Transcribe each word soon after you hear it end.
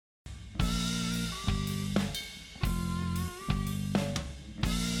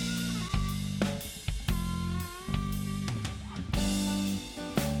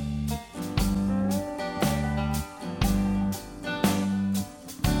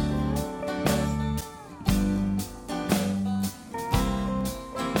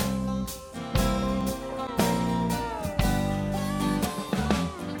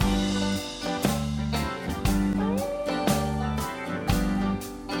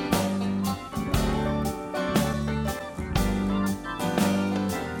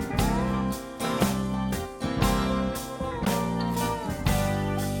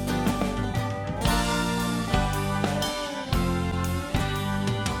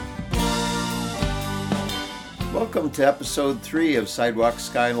Welcome to episode 3 of Sidewalk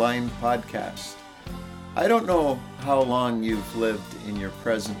Skyline Podcast. I don't know how long you've lived in your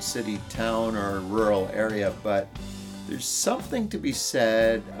present city, town, or rural area, but there's something to be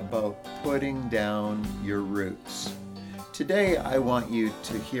said about putting down your roots. Today, I want you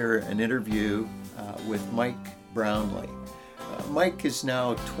to hear an interview with Mike Brownlee. Mike is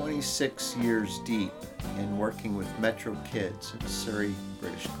now 26 years deep in working with Metro Kids in Surrey,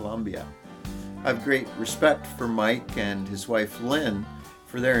 British Columbia. I have great respect for Mike and his wife Lynn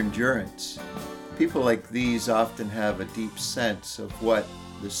for their endurance. People like these often have a deep sense of what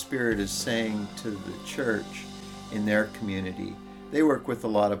the Spirit is saying to the church in their community. They work with a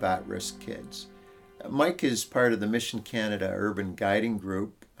lot of at-risk kids. Mike is part of the Mission Canada Urban Guiding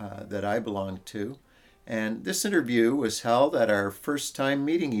Group that I belong to, and this interview was held at our first time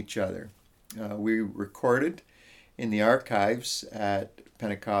meeting each other. We recorded in the archives at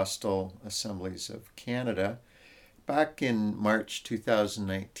Pentecostal Assemblies of Canada back in March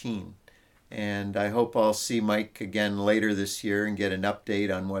 2019. And I hope I'll see Mike again later this year and get an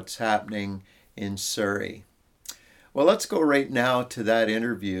update on what's happening in Surrey. Well, let's go right now to that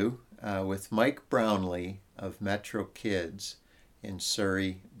interview with Mike Brownlee of Metro Kids in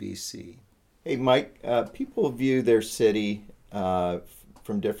Surrey, BC. Hey, Mike, people view their city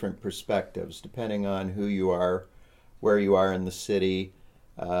from different perspectives, depending on who you are, where you are in the city.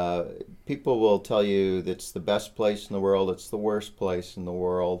 People will tell you that it's the best place in the world, it's the worst place in the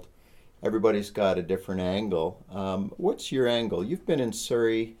world. Everybody's got a different angle. What's your angle? You've been in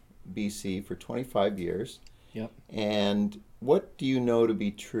Surrey, BC for 25 years. Yep. And what do you know to be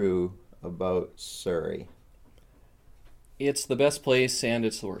true about Surrey? It's the best place and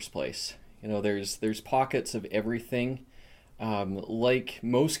it's the worst place. You know, there's pockets of everything. Like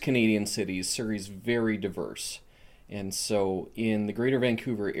most Canadian cities, Surrey's very diverse. And so in the Greater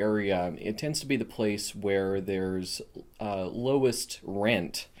Vancouver area, it tends to be the place where there's lowest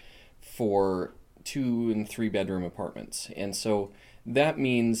rent for 2 and 3 bedroom apartments. And so that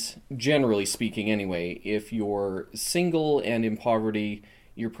means, generally speaking anyway, if you're single and in poverty,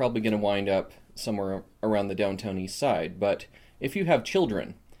 you're probably going to wind up somewhere around the downtown east side. But if you have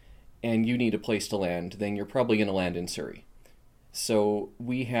children and you need a place to land, then you're probably going to land in Surrey. So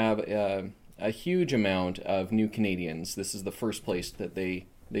we have a huge amount of new Canadians. This is the first place that they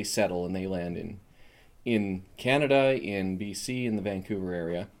settle and they land in Canada, in BC, in the Vancouver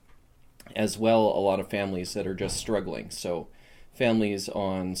area, as well a lot of families that are just struggling. So families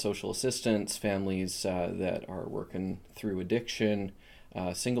on social assistance, families that are working through addiction,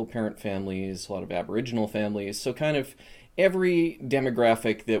 single parent families, a lot of Aboriginal families. So kind of every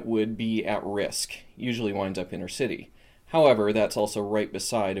demographic that would be at risk usually winds up inner city. However, that's also right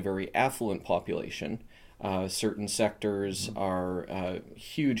beside a very affluent population. Certain sectors are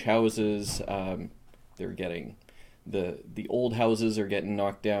huge houses. They're getting the old houses are getting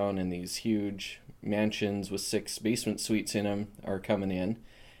knocked down, and these huge mansions with 6 basement suites in them are coming in.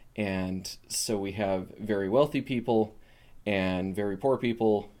 And so we have very wealthy people and very poor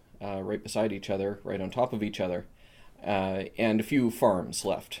people right beside each other, right on top of each other, and a few farms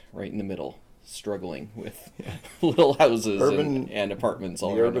left right in the middle, struggling with little houses and apartments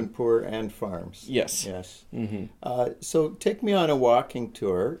all the around urban them. poor and farms. Yes. Mm-hmm. So take me on a walking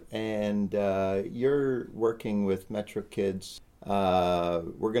tour, and you're working with Metro Kids. We're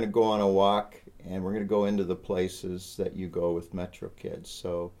going to go on a walk, and we're going to go into the places that you go with Metro Kids.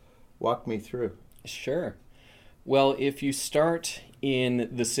 So walk me through. Sure. Well, if you start in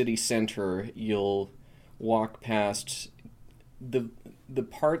the city center, you'll walk past the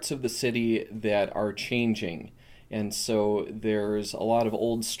parts of the city that are changing. And so there's a lot of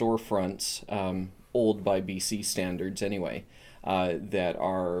old storefronts, old by BC standards anyway, that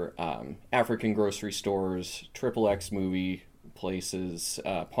are African grocery stores, XXX movie places,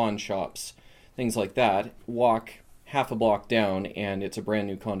 pawn shops, things like that. Walk half a block down and it's a brand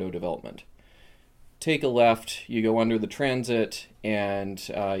new condo development. Take a left, you go under the transit, and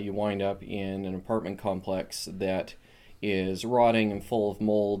you wind up in an apartment complex that is rotting and full of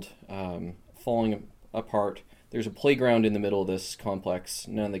mold, falling apart. There's a playground in the middle of this complex.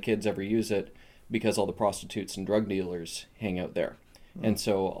 None of the kids ever use it because all the prostitutes and drug dealers hang out there. And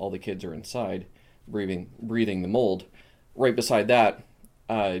so all the kids are inside breathing the mold. Right beside that,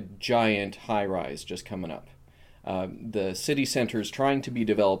 a giant high-rise just coming up. The city center is trying to be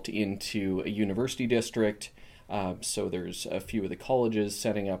developed into a university district. So there's a few of the colleges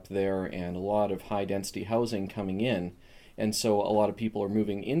setting up there and a lot of high-density housing coming in. And so a lot of people are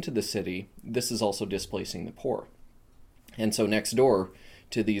moving into the city. This is also displacing the poor. And so next door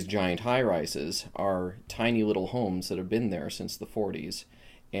to these giant high-rises are tiny little homes that have been there since the 40s.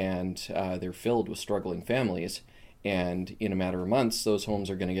 and they're filled with struggling families. And in a matter of months, those homes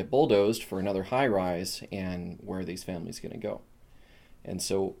are going to get bulldozed for another high rise, and where are these families going to go? And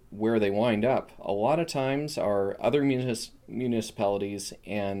so where they wind up, a lot of times, are other municipalities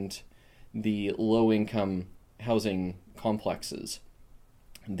and the low-income housing complexes.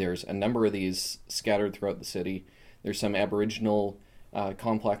 There's a number of these scattered throughout the city. There's some Aboriginal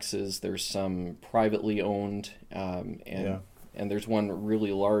complexes. There's some privately owned, and there's one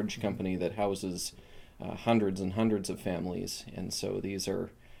really large company that houses hundreds and hundreds of families. And so these are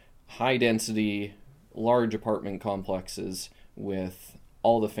high-density, large apartment complexes with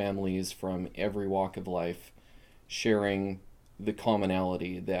all the families from every walk of life sharing the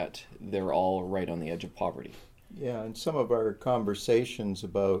commonality that they're all right on the edge of poverty. Yeah, and some of our conversations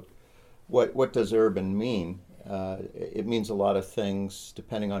about what does urban mean, it means a lot of things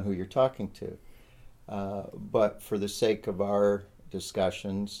depending on who you're talking to. But for the sake of our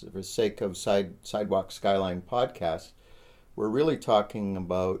discussions, for the sake of Sidewalk Skyline podcast, we're really talking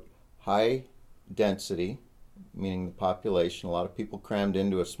about high density, meaning the population, a lot of people crammed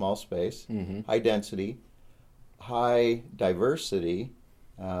into a small space, high density, high diversity,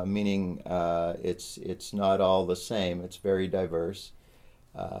 meaning it's not all the same, it's very diverse,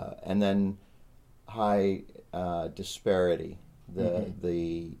 and then high disparity,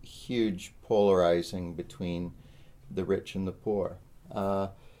 the huge polarizing between the rich and the poor.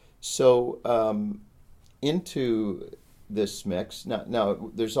 So into this mix,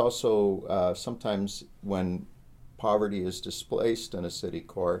 now there's also sometimes when poverty is displaced in a city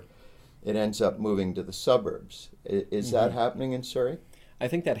core, it ends up moving to the suburbs. Is that happening in Surrey? I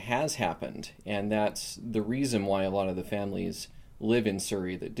think that has happened, and that's the reason why a lot of the families live in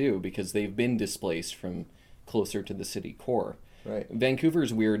Surrey that do, because they've been displaced from closer to the city core. Right.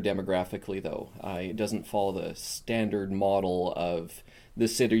 Vancouver's weird demographically, though. It doesn't follow the standard model of the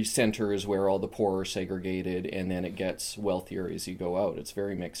city center is where all the poor are segregated, and then it gets wealthier as you go out. It's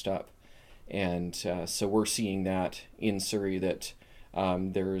very mixed up. And so we're seeing that in Surrey, that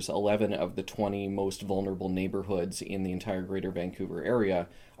there's 11 of the 20 most vulnerable neighborhoods in the entire greater Vancouver area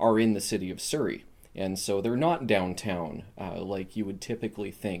are in the city of Surrey. And so they're not downtown like you would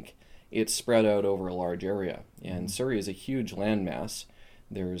typically think. It's spread out over a large area. And Surrey is a huge landmass.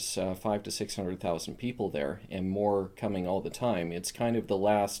 There's 500,000 to 600,000 people there, and more coming all the time. It's kind of the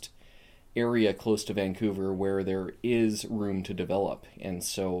last area close to Vancouver where there is room to develop. And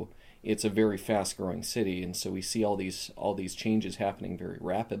so it's a very fast-growing city, and so we see all these changes happening very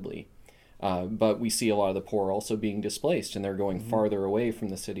rapidly. But we see a lot of the poor also being displaced, and they're going farther away from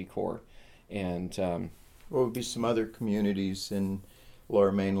the city core. And what would be some other communities in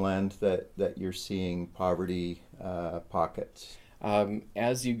Lower Mainland that you're seeing poverty pockets?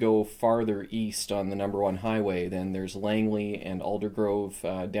 As you go farther east on the number one highway, then there's Langley and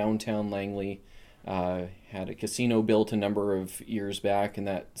Aldergrove. Downtown Langley had a casino built a number of years back, and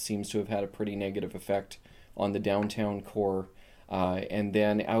that seems to have had a pretty negative effect on the downtown core. And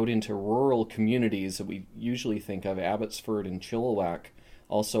then out into rural communities that we usually think of, Abbotsford and Chilliwack,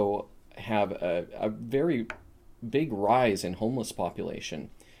 also have a very big rise in homeless population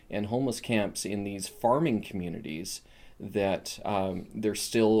and homeless camps in these farming communities that they're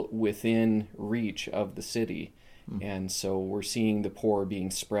still within reach of the city. And so we're seeing the poor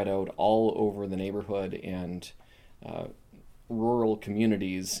being spread out all over the neighborhood, and rural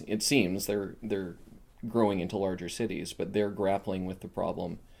communities, it seems, they're growing into larger cities, but they're grappling with the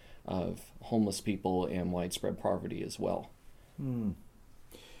problem of homeless people and widespread poverty as well.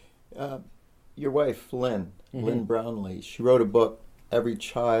 Your wife, Lynn Brownlee, she wrote a book, Every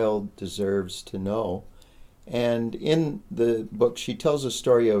Child Deserves to Know. And in the book, she tells a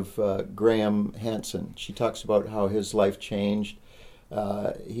story of Graham Hansen. She talks about how his life changed.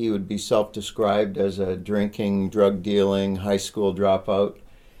 He would be self-described as a drinking, drug-dealing, high school dropout.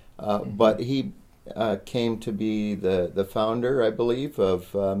 But he came to be the founder, I believe,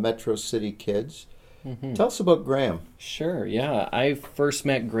 of Metro City Kids. Tell us about Graham. Sure, yeah. I first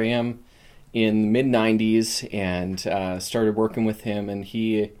met Graham in the mid-90s and started working with him, and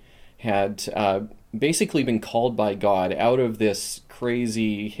he had basically been called by God out of this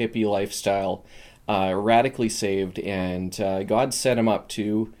crazy hippie lifestyle, radically saved, and God set him up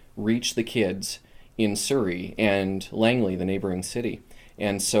to reach the kids in Surrey and Langley, the neighboring city.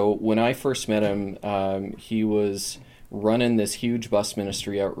 And so when I first met him, he was running this huge bus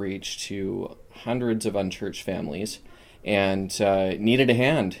ministry outreach to hundreds of unchurched families, and needed a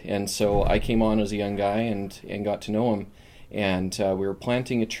hand. And so I came on as a young guy and got to know him. And we were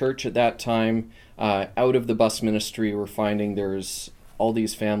planting a church at that time. Out of the bus ministry, we're finding there's all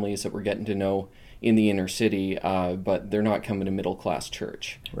these families that we're getting to know in the inner city, but they're not coming to middle class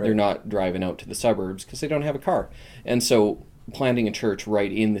church. Right. They're not driving out to the suburbs because they don't have a car. And so planting a church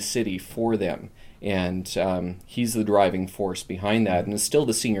right in the city for them. And he's the driving force behind that, and is still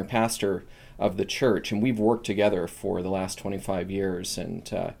the senior pastor of the church. And we've worked together for the last 25 years.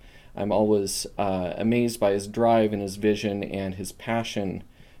 And I'm always amazed by his drive and his vision and his passion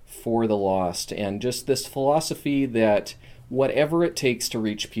for the lost, and just this philosophy that whatever it takes to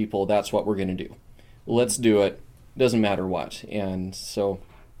reach people, that's what we're going to do. Let's do it. Doesn't matter what. And so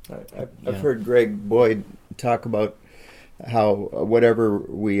I've heard Greg Boyd talk about how whatever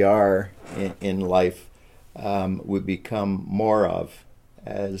we are in life, we become more of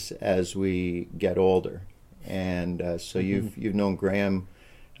as we get older. And so you've known Graham.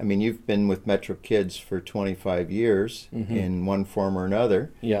 I mean, you've been with Metro Kids for 25 years in one form or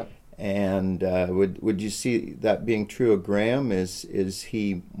another. Yeah. And would you see that being true of Graham? Is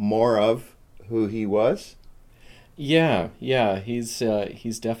he more of who he was? Yeah. He's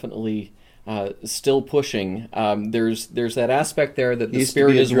definitely still pushing. There's that aspect there that the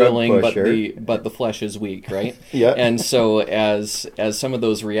spirit is willing, but the flesh is weak, right? Yeah. And so as some of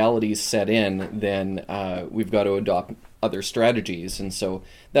those realities set in, then we've got to adopt other strategies. And so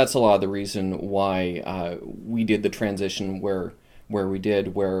that's a lot of the reason why we did the transition where we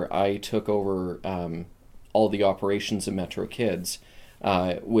did, where I took over all the operations of Metro Kids,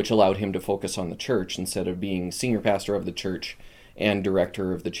 which allowed him to focus on the church instead of being senior pastor of the church and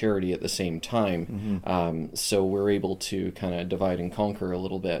director of the charity at the same time. So we're able to kind of divide and conquer a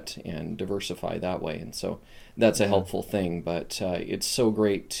little bit and diversify that way. And so that's a helpful thing. But it's so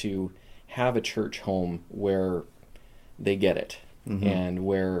great to have a church home where they get it, and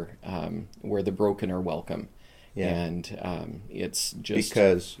where the broken are welcome. Yeah. And it's just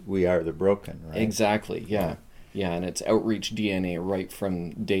because we are the broken, right? Exactly. Yeah. And it's outreach DNA right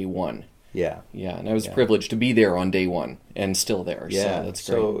from day one. Yeah. And I was privileged to be there on day one and still there. Yeah. So that's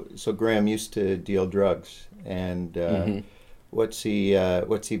great. So Graham used to deal drugs, and what's he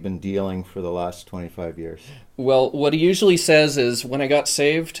been dealing for the last 25 years? Well, what he usually says is, when I got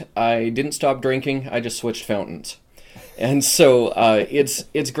saved, I didn't stop drinking. I just switched fountains. And so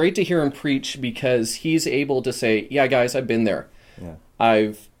it's great to hear him preach, because he's able to say, yeah, guys, I've been there. Yeah.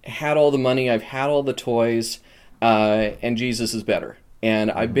 I've had all the money. I've had all the toys, and Jesus is better.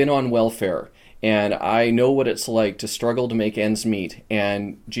 And I've been on welfare, and I know what it's like to struggle to make ends meet,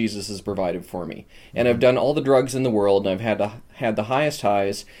 and Jesus has provided for me. And I've done all the drugs in the world, and I've had the highest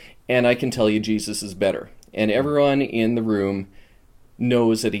highs, and I can tell you Jesus is better. And everyone in the room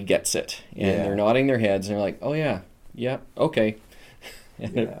knows that he gets it. And they're nodding their heads, and they're like, oh, yeah, okay.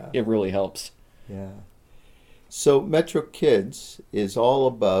 And it really helps. Yeah. So Metro Kids is all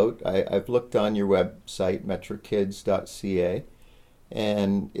about, I've looked on your website, metrokids.ca,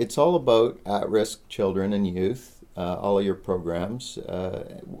 and it's all about at-risk children and youth, all of your programs.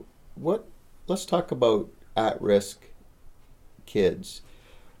 Let's talk about at-risk kids.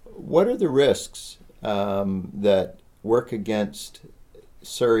 What are the risks that work against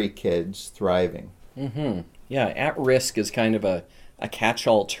Surrey kids thriving? Yeah, at-risk is kind of a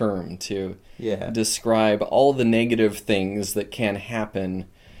catch-all term to describe all the negative things that can happen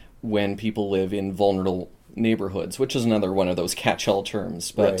when people live in vulnerable neighborhoods, which is another one of those catch-all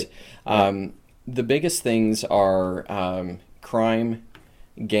terms. But the biggest things are crime,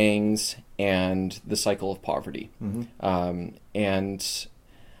 gangs, and the cycle of poverty. And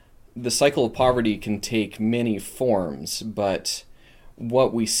the cycle of poverty can take many forms, but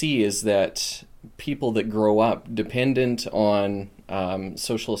what we see is that people that grow up dependent on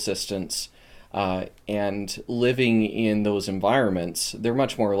social assistance and living in those environments, they're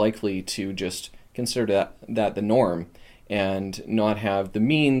much more likely to just consider that the norm and not have the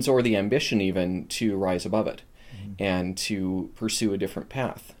means or the ambition even to rise above it and to pursue a different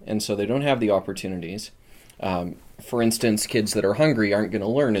path. And so they don't have the opportunities. For instance, kids that are hungry aren't going to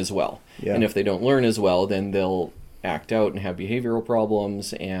learn as well. And if they don't learn as well, then they'll act out and have behavioral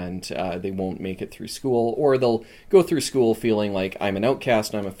problems, and they won't make it through school, or they'll go through school feeling like, I'm an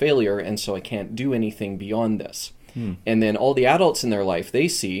outcast and I'm a failure, and so I can't do anything beyond this. And then all the adults in their life they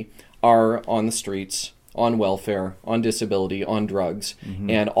see are on the streets, on welfare, on disability, on drugs,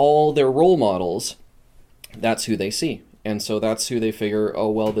 and all their role models, that's who they see. And so that's who they figure, oh,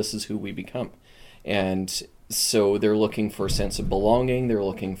 well, this is who we become. And so they're looking for a sense of belonging, they're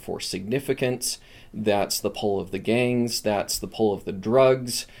looking for significance. That's the pull of the gangs, that's the pull of the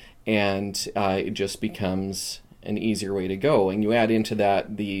drugs, and it just becomes an easier way to go. And you add into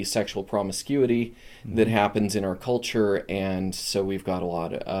that the sexual promiscuity that happens in our culture, and so we've got a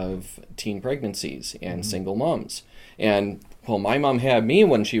lot of teen pregnancies and single moms. And well, my mom had me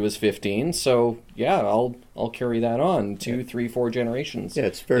when she was 15, so yeah, I'll carry that on two, three, 4 generations. Yeah,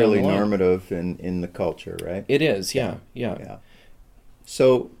 it's down fairly the line. normative in the culture, right? It is, yeah, yeah. Yeah.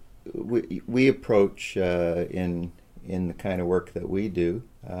 So we approach in the kind of work that we do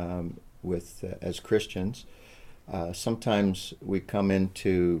with as Christians. Sometimes we come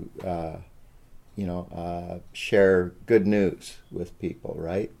into share good news with people,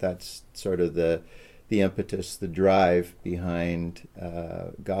 right? That's sort of the impetus, the drive behind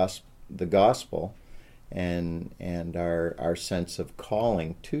the gospel, and our sense of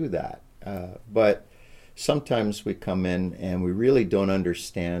calling to that. But sometimes we come in and we really don't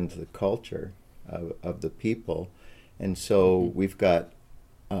understand the culture of the people, and so we've got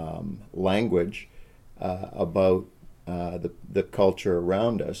language about the culture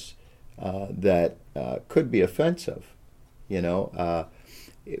around us that could be offensive. If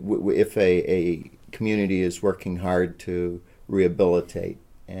a community is working hard to rehabilitate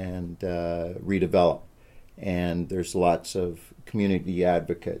and redevelop, and there's lots of community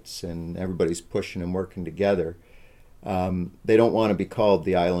advocates and everybody's pushing and working together, they don't want to be called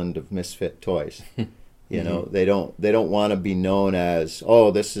the island of misfit toys. They don't want to be known as,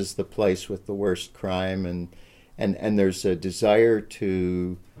 oh, this is the place with the worst crime, and there's a desire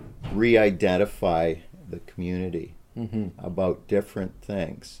to re-identify the community about different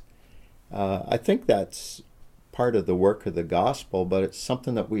things. I think that's part of the work of the gospel, but it's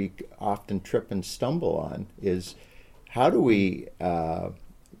something that we often trip and stumble on, is how do we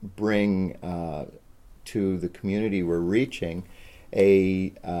bring to the community we're reaching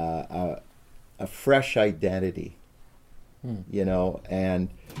a fresh identity, and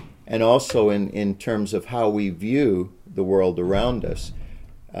also in terms of how we view the world around us.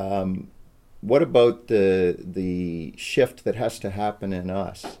 What about the shift that has to happen in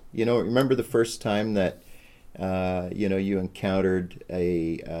us? Remember the first time that you encountered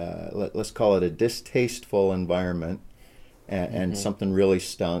let's call it a distasteful environment, and something really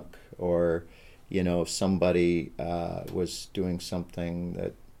stunk, or somebody was doing something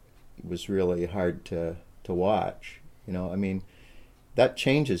that was really hard to watch. That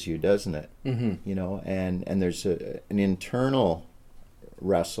changes you, doesn't it? And there's an internal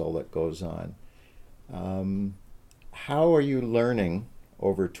wrestle that goes on. How are you learning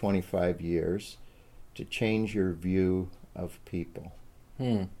over 25 years to change your view of people?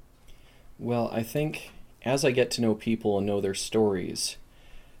 Well, I think as I get to know people and know their stories,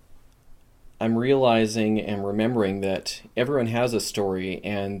 I'm realizing and remembering that everyone has a story,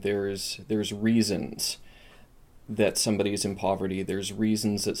 and there's reasons that somebody's in poverty. There's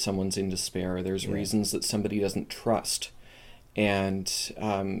reasons that someone's in despair. There's reasons that somebody doesn't trust. And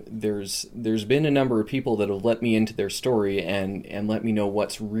there's been a number of people that have let me into their story and let me know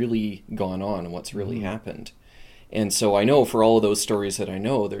what's really gone on and what's really happened. And so I know for all of those stories that I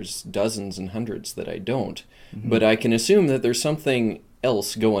know, there's dozens and hundreds that I don't. But I can assume that there's something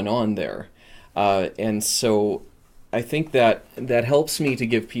else going on there. And so I think that helps me to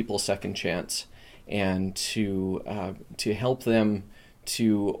give people second chance, and to help them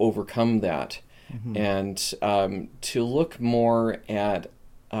to overcome that. And to look more at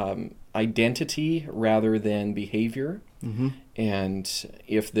identity rather than behavior. And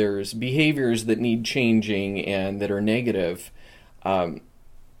if there's behaviors that need changing and that are negative, I'm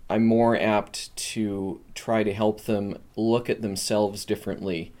more apt to try to help them look at themselves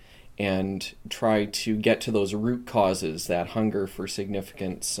differently and try to get to those root causes, that hunger for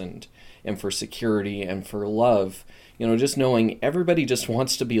significance and for security and for love. Just knowing everybody just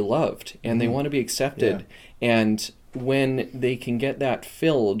wants to be loved, and they want to be accepted. And when they can get that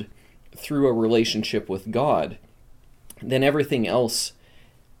filled through a relationship with God, then everything else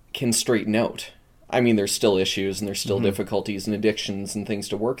can straighten out. I mean, there's still issues and there's still difficulties and addictions and things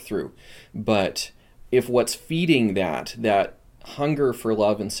to work through. But if what's feeding that hunger for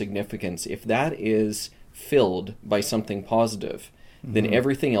love and significance, if that is filled by something positive, then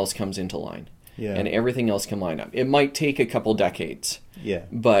everything else comes into line. And everything else can line up. It might take a couple decades,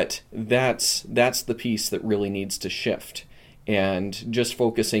 but that's the piece that really needs to shift. And just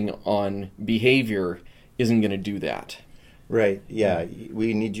focusing on behavior isn't going to do that. Right. Yeah.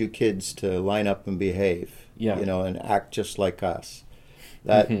 We need you kids to line up and behave. And act just like us.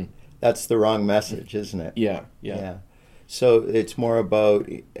 That's the wrong message, isn't it? Yeah. So it's more about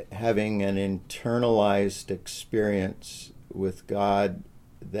having an internalized experience with God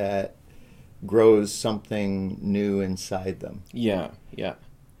that grows something new inside them. Yeah.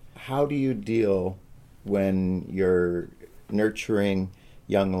 How do you deal when you're nurturing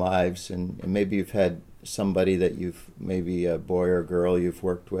young lives, and maybe you've had somebody that maybe a boy or girl you've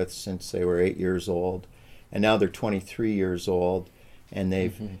worked with since they were 8 years old, and now they're 23 years old, and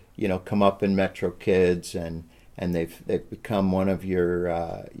they've come up in Metro Kids, and they've become one of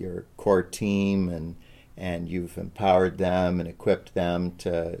your core team, and you've empowered them and equipped them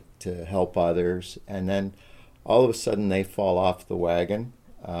to help others, and then all of a sudden they fall off the wagon,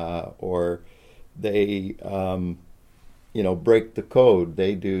 or they break the code.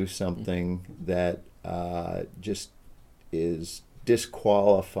 They do something that just is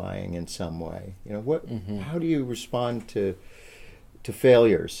disqualifying in some way. How do you respond to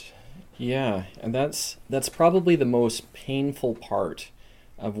failures? Yeah, and that's probably the most painful part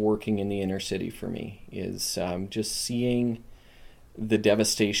of working in the inner city for me, is just seeing the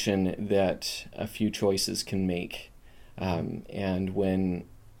devastation that a few choices can make, and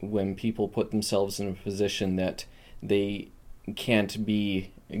when people put themselves in a position that they can't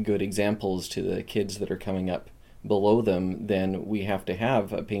be good examples to the kids that are coming up below them, then we have to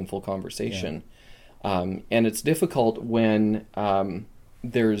have a painful conversation. Yeah. And it's difficult when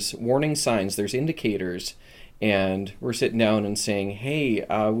there's warning signs, there's indicators, and we're sitting down and saying, hey,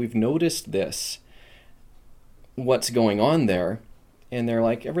 we've noticed this. What's going on there? And they're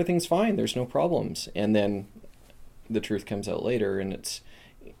like, everything's fine, there's no problems. And then the truth comes out later, and it's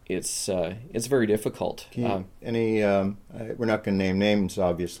very difficult. We're not going to name names,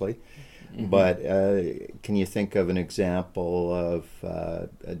 obviously, but can you think of an example of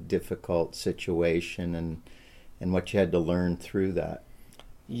a difficult situation and what you had to learn through that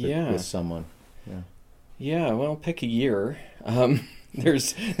with someone? Yeah, well, pick a year.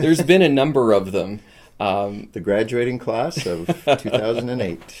 There's been a number of them. The graduating class of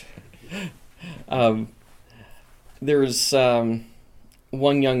 2008. There's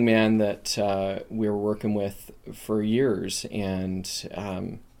one young man that we were working with for years,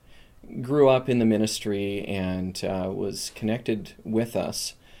 and grew up in the ministry and was connected with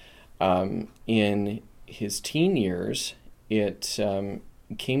us. In his teen years, it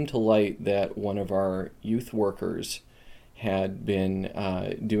came to light that one of our youth workers had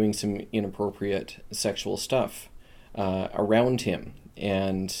been doing some inappropriate sexual stuff around him,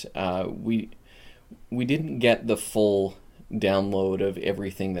 and we didn't get the full download of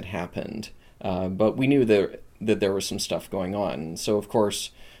everything that happened, but we knew that there was some stuff going on. So of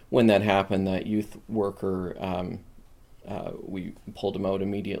course, when that happened, that youth worker, we pulled him out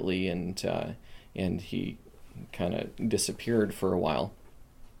immediately, and he kind of disappeared for a while,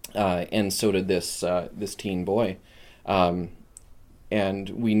 and so did this teen boy. And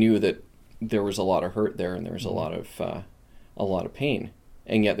we knew that there was a lot of hurt there, and there was a lot of pain,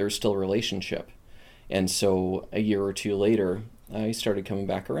 and yet there was still a relationship. And so a year or two later, he started coming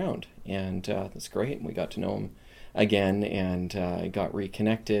back around, and that's great. We got to know him again, and got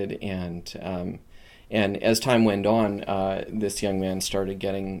reconnected, and as time went on, this young man started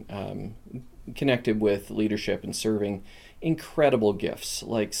getting connected with leadership and serving. Incredible gifts,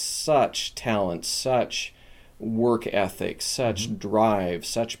 like such talent, such work ethic, such drive,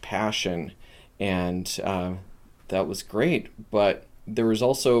 such passion, and that was great. But there was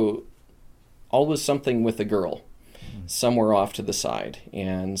also always something with a girl somewhere off to the side,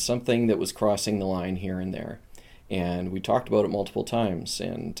 and something that was crossing the line here and there. And we talked about it multiple times,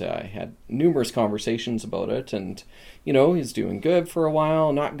 and had numerous conversations about it. And he's doing good for a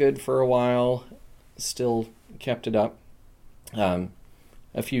while, not good for a while, still kept it up.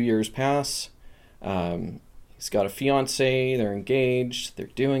 A few years pass. He's got a fiance, they're engaged, they're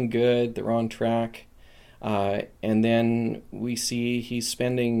doing good, they're on track. And then we see he's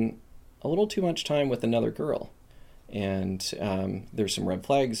spending a little too much time with another girl. And there's some red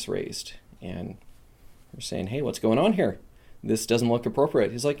flags raised. And we're saying, hey, what's going on here? This doesn't look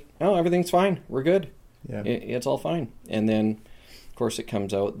appropriate. He's like, oh, everything's fine. We're good. Yeah. It's all fine. And then, of course, it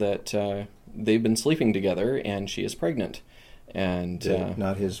comes out that they've been sleeping together, and she is pregnant. And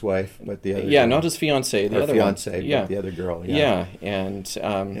not his wife, but the other. Yeah, girl. Not his fiance, the other fiance, one. Yeah, but the other girl. Yeah, and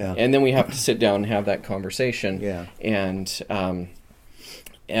then we have to sit down and have that conversation. Yeah,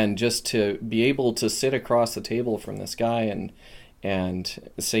 and just to be able to sit across the table from this guy and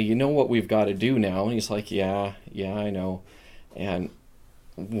say, you know what we've got to do now? And he's like, yeah, I know. And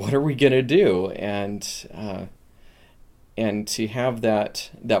what are we gonna do? And to have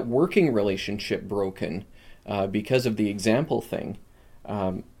that working relationship broken. Because of the example thing,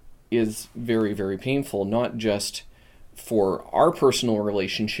 is very, very painful, not just for our personal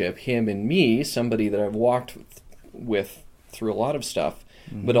relationship, him and me, somebody that I've walked with through a lot of stuff,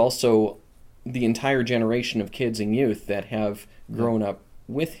 but also the entire generation of kids and youth that have grown up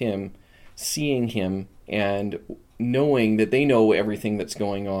with him, seeing him, and knowing that they know everything that's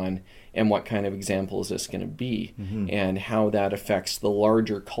going on, and what kind of example is this going to be, and how that affects the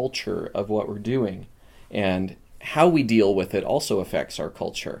larger culture of what we're doing. And how we deal with it also affects our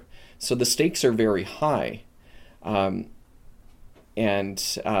culture. So the stakes are very high. The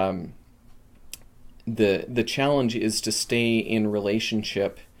challenge is to stay in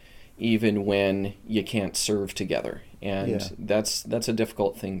relationship even when you can't serve together. And that's a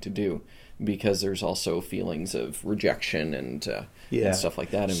difficult thing to do, because there's also feelings of rejection and stuff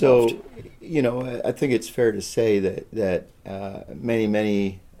like that involved. So, I think it's fair to say that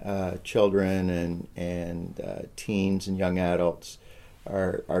many children and teens and young adults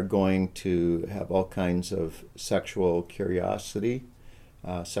are going to have all kinds of sexual curiosity,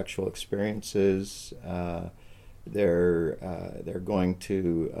 sexual experiences. They're going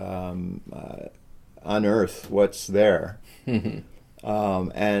to unearth what's there.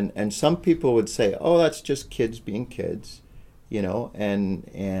 And some people would say, oh, that's just kids being kids, and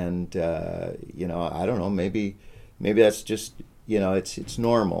I don't know, maybe that's just, it's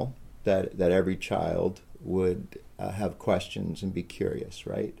normal that every child would have questions and be curious,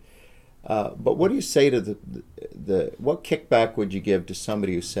 right? But what do you say to what kickback would you give to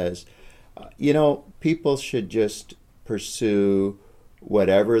somebody who says, people should just pursue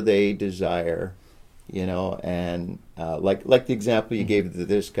whatever they desire, and like the example you gave to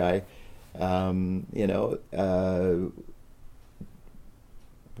this guy,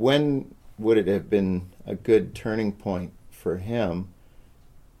 when would it have been a good turning point for him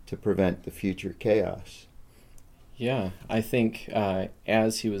to prevent the future chaos? Yeah, I think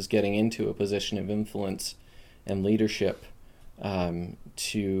as he was getting into a position of influence and leadership,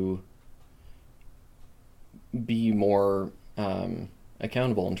 to be more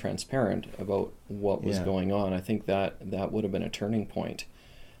accountable and transparent about what was going on, I think that would have been a turning point.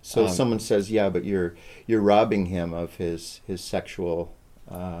 So someone says, yeah, but you're robbing him of his sexual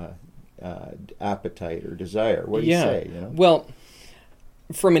appetite or desire. What do you say? Well,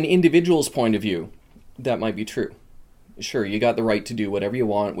 from an individual's point of view, that might be true. Sure, you got the right to do whatever you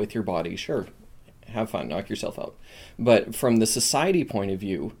want with your body. Sure, have fun, knock yourself out. But from the society point of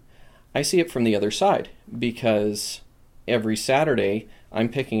view, I see it from the other side, because every Saturday I'm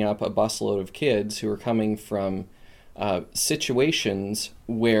picking up a busload of kids who are coming from situations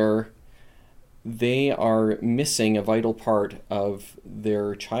where they are missing a vital part of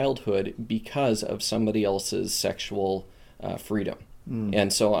their childhood because of somebody else's sexual freedom.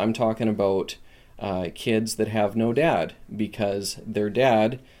 And so I'm talking about kids that have no dad because their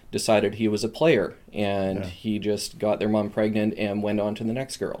dad decided he was a player and he just got their mom pregnant and went on to the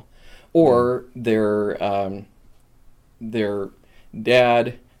next girl. Or their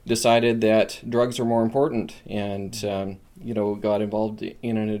dad decided that drugs are more important and got involved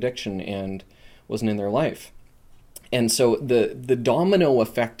in an addiction and wasn't in their life. And so the domino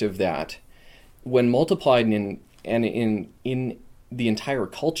effect of that, when multiplied in the entire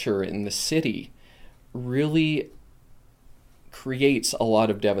culture in the city, really creates a lot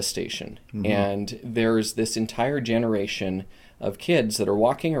of devastation. And there's this entire generation of kids that are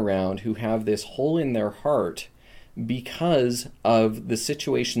walking around who have this hole in their heart because of the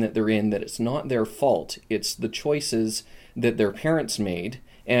situation that they're in, that it's not their fault. It's the choices that their parents made,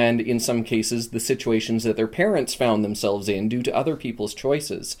 and in some cases, the situations that their parents found themselves in due to other people's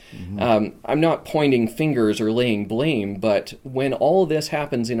choices. I'm not pointing fingers or laying blame, but when all this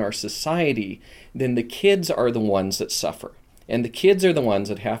happens in our society, then the kids are the ones that suffer. And the kids are the ones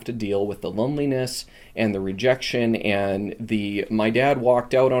that have to deal with the loneliness and the rejection and my dad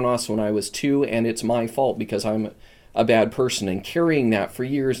walked out on us when I was 2 and it's my fault because I'm a bad person, and carrying that for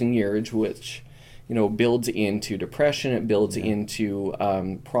years and years, which builds into depression, it builds into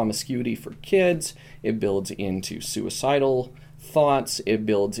promiscuity for kids, it builds into suicidal thoughts, it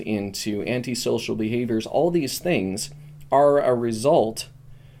builds into antisocial behaviors. All these things are a result,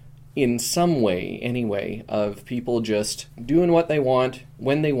 in some way anyway, of people just doing what they want,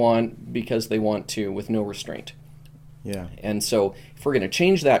 when they want, because they want to, with no restraint. Yeah. And so if we're going to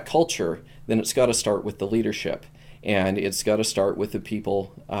change that culture, then it's got to start with the leadership. And it's got to start with the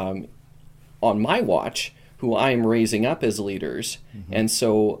people on my watch who I'm raising up as leaders. And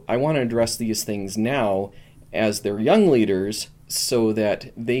so I want to address these things now as they're young leaders so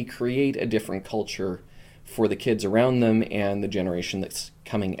that they create a different culture for the kids around them and the generation that's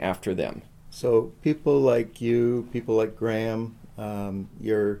coming after them. So people like you, people like Graham,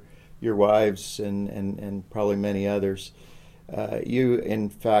 your wives, and probably many others, you in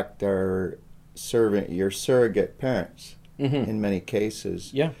fact are you're surrogate parents in many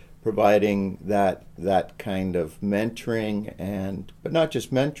cases. Yeah. Providing that kind of mentoring, but not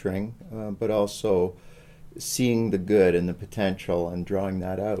just mentoring, but also seeing the good and the potential and drawing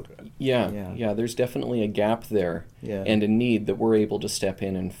that out. Yeah, there's definitely a gap there and a need that we're able to step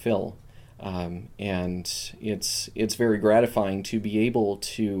in and fill. And it's very gratifying to be able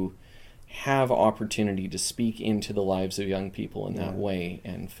to have opportunity to speak into the lives of young people in that way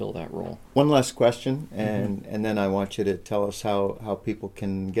and fill that role. One last question, and then I want you to tell us how people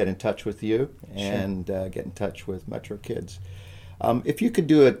can get in touch with you and get in touch with Metro Kids. If you could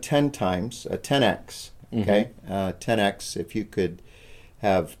do a 10 times, a 10x, okay? 10x, if you could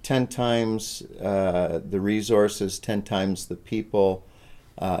have 10 times the resources, 10 times the people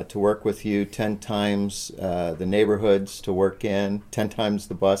to work with you, 10 times the neighborhoods to work in, 10 times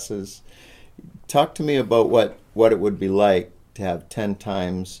the buses. Talk to me about what it would be like to have 10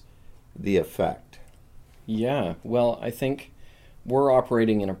 times the effect. Yeah, well, I think we're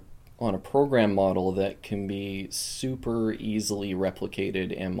operating on a program model that can be super easily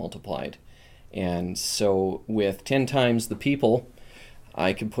replicated and multiplied. And so with 10 times the people,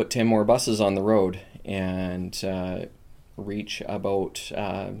 I could put 10 more buses on the road and reach about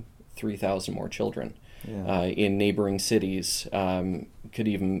 3,000 more children in neighboring cities. Could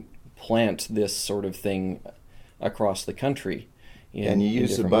even plant this sort of thing across the country. And you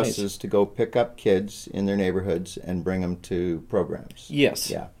use the buses to go pick up kids in their neighborhoods and bring them to programs.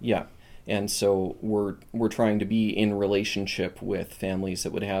 Yes. Yeah. And so we're trying to be in relationship with families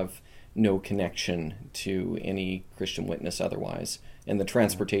that would have no connection to any Christian witness otherwise. And the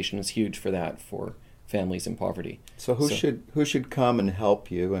transportation is huge for that, for families in poverty. So who should come and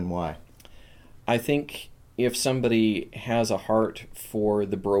help you, and why? I think if somebody has a heart for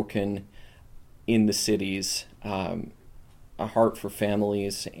the broken in the cities, a heart for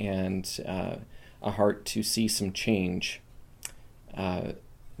families, and a heart to see some change,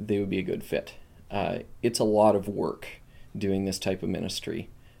 they would be a good fit. It's a lot of work doing this type of ministry.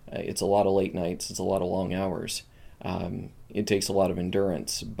 It's a lot of late nights. It's a lot of long hours. It takes a lot of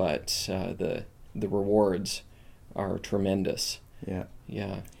endurance, but the rewards are tremendous. Yeah.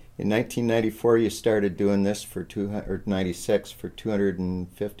 Yeah. In 1994, you started doing this for $96 for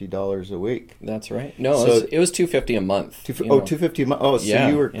 $250 a week. That's right. No, so it was $250 a month. $250 a month. Oh, so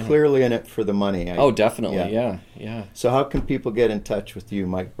you were clearly in it for the money. Definitely. Yeah. So how can people get in touch with you,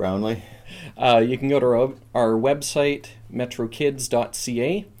 Mike Brownlee? You can go to our website,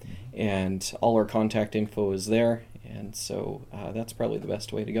 metrokids.ca, and all our contact info is there. And so that's probably the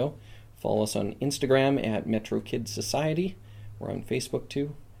best way to go. Follow us on Instagram at Metro Kids Society. We're on Facebook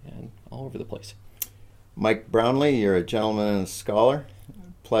too, and all over the place. Mike Brownlee, you're a gentleman and a scholar.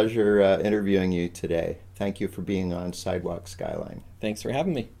 Pleasure interviewing you today. Thank you for being on Sidewalk Skyline. Thanks for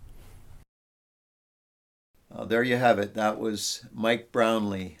having me. There you have it. That was Mike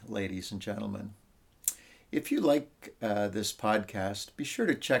Brownlee, ladies and gentlemen. If you like this podcast, be sure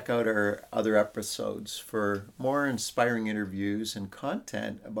to check out our other episodes for more inspiring interviews and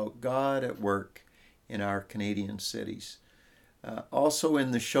content about God at work in our Canadian cities. Also in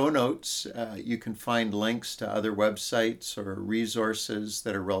the show notes, you can find links to other websites or resources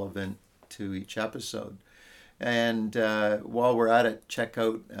that are relevant to each episode. And while we're at it, check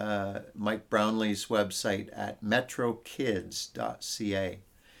out Mike Brownlee's website at metrokids.ca.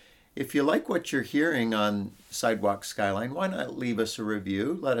 If you like what you're hearing on Sidewalk Skyline, why not leave us a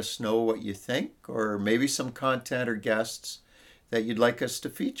review? Let us know what you think, or maybe some content or guests that you'd like us to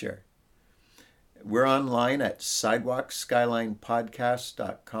feature. We're online at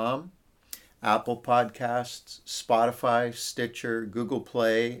sidewalkskylinepodcast.com, Apple Podcasts, Spotify, Stitcher, Google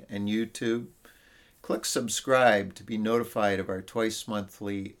Play, and YouTube. Click subscribe to be notified of our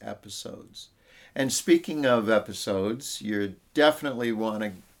twice-monthly episodes. And speaking of episodes, you definitely want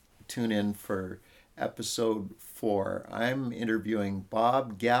to tune in for episode 4. I'm interviewing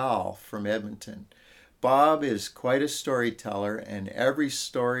Bob Gall from Edmonton. Bob is quite a storyteller, and every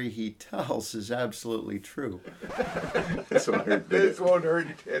story he tells is absolutely true. This won't hurt,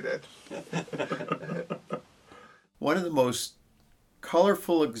 did it? One of the most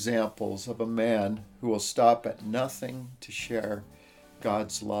colorful examples of a man who will stop at nothing to share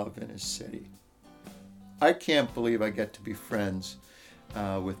God's love in his city. I can't believe I get to be friends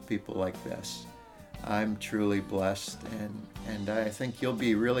with people like this. I'm truly blessed, and I think you'll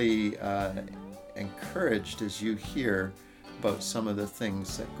be really encouraged as you hear about some of the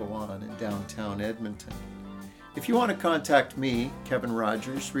things that go on in downtown Edmonton. If you want to contact me, Kevin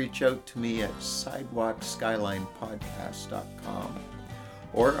Rogers, reach out to me at sidewalkskylinepodcast.com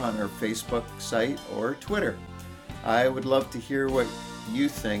or on our Facebook site or Twitter. I would love to hear what you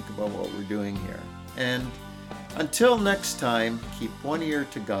think about what we're doing here. And until next time, keep one ear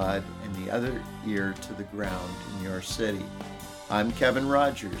to God and the other ear to the ground in your city. I'm Kevin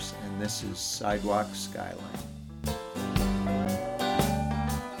Rogers, and this is Sidewalk Skyline.